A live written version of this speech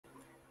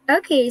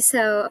Okay,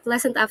 so a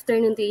pleasant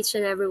afternoon to each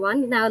and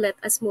everyone. Now let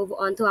us move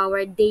on to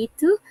our day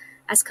two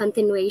as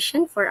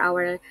continuation for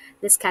our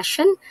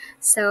discussion.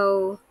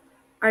 So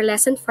our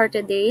lesson for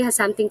today has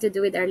something to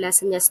do with our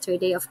lesson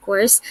yesterday, of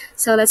course.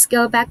 So let's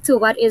go back to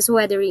what is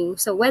weathering.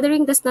 So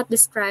weathering does not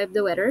describe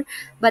the weather,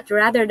 but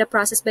rather the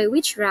process by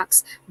which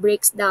rocks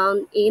breaks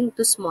down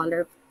into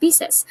smaller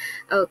pieces.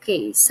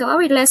 Okay, so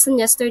our lesson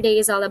yesterday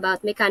is all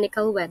about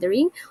mechanical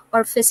weathering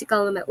or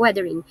physical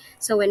weathering.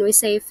 So when we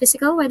say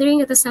physical weathering,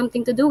 it has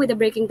something to do with the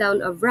breaking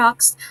down of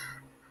rocks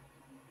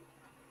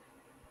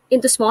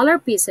into smaller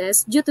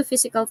pieces due to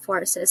physical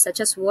forces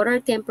such as water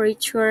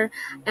temperature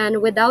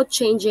and without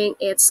changing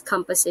its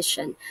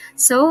composition.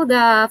 So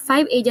the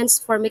five agents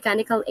for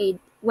mechanical aid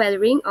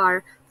weathering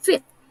are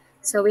fit.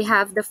 So we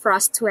have the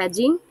frost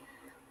wedging,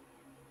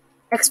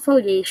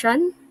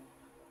 exfoliation,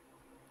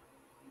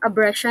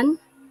 abrasion,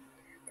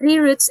 tree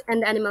roots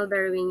and animal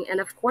burrowing, and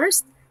of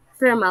course,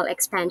 thermal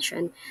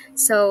expansion.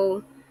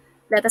 So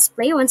let us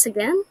play once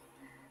again.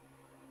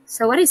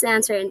 So what is the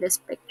answer in this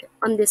picture,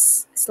 on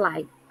this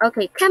slide?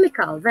 Okay,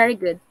 chemical, very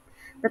good.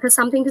 That has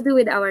something to do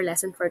with our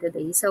lesson for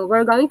today. So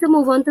we're going to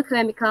move on to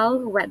chemical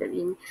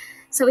weathering.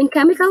 So in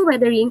chemical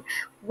weathering,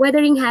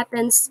 weathering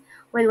happens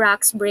when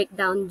rocks break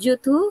down due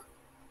to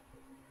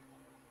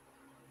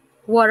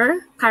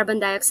water,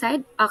 carbon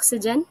dioxide,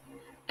 oxygen,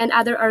 and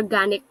other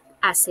organic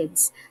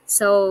acids.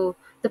 So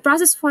the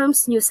process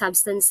forms new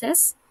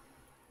substances.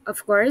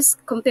 Of course,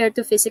 compared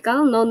to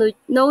physical,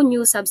 no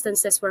new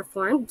substances were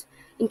formed.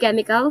 In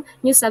chemical,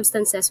 new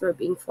substances were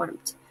being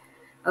formed.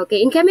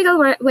 Okay, in chemical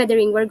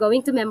weathering, we're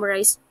going to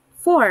memorize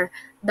four,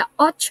 the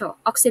ocho,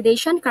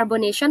 oxidation,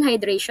 carbonation,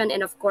 hydration,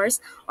 and of course,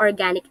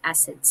 organic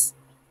acids.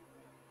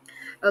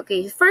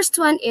 Okay, first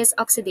one is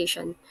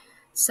oxidation.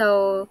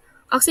 So,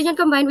 oxygen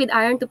combined with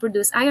iron to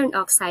produce iron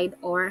oxide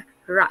or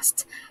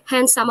rust.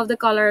 Hence, some of the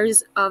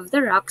colors of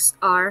the rocks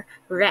are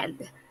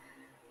red.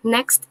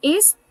 Next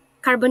is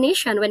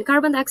carbonation. When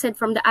carbon dioxide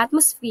from the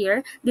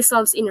atmosphere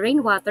dissolves in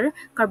rainwater,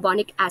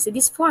 carbonic acid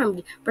is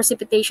formed.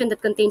 Precipitation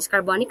that contains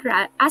carbonic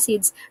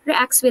acids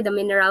reacts with the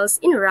minerals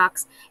in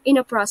rocks in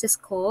a process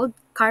called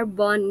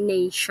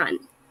carbonation.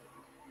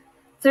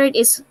 Third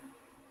is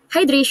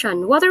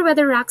hydration. Water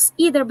weather rocks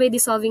either by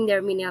dissolving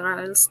their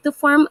minerals to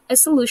form a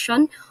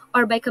solution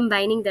or by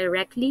combining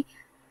directly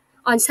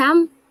on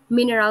some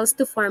minerals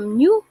to form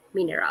new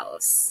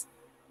minerals.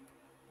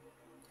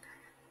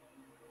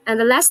 And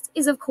the last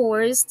is, of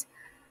course,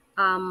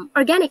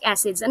 organic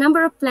acids. A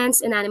number of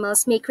plants and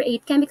animals may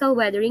create chemical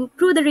weathering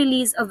through the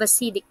release of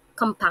acidic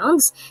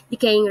compounds,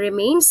 decaying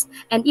remains,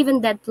 and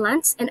even dead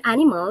plants and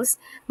animals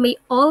may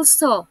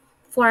also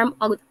form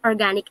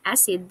organic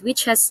acid,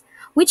 which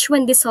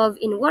when dissolved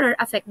in water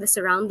affect the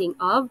surrounding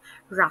of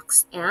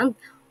rocks and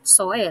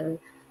soil.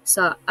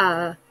 So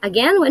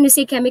again, when we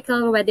say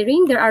chemical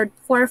weathering, there are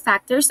four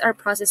factors or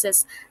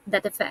processes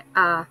that affect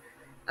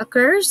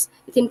occurs.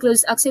 It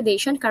includes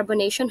oxidation,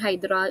 carbonation,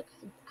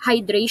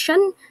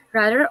 hydration,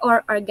 rather,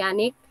 or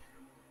organic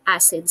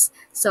acids.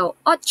 So,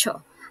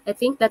 ocho. I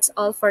think that's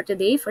all for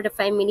today for the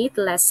 5-minute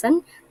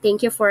lesson.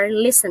 Thank you for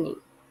listening.